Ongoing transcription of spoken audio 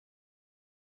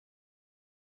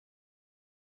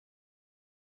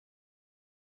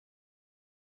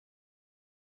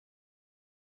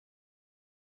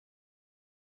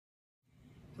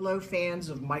Hello fans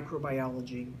of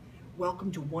microbiology.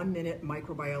 Welcome to 1 Minute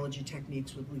Microbiology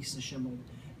Techniques with Lisa Schimmel.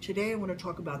 Today I want to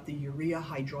talk about the urea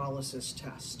hydrolysis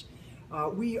test.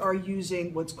 We are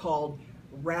using what's called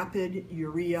rapid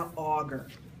urea agar.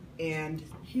 And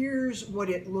here's what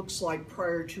it looks like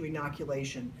prior to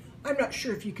inoculation. I'm not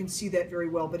sure if you can see that very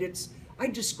well, but I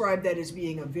describe that as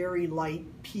being a very light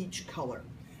peach color.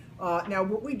 Now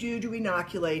what we do to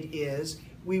inoculate is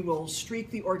we will streak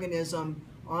the organism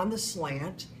on the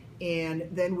slant, and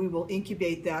then we will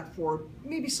incubate that for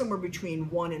maybe somewhere between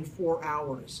 1 and 4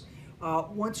 hours.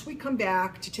 Once we come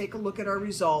back to take a look at our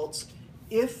results,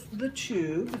 if the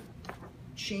tube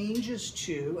changes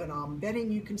to, and I'm betting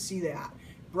you can see that,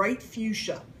 bright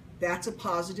fuchsia, that's a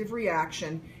positive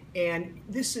reaction, and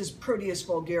this is Proteus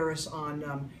vulgaris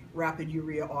on rapid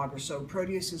urea agar, so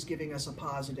Proteus is giving us a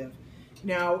positive.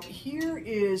 Now here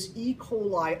is E.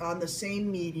 coli on the same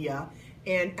media,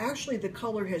 and actually the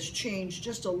color has changed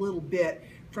just a little bit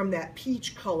from that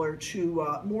peach color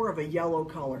to more of a yellow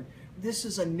color. This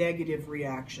is a negative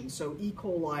reaction, so E.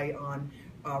 coli on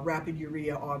rapid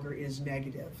urea agar is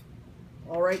negative.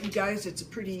 All right, you guys, it's a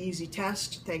pretty easy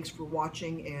test. Thanks for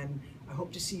watching, and I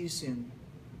hope to see you soon.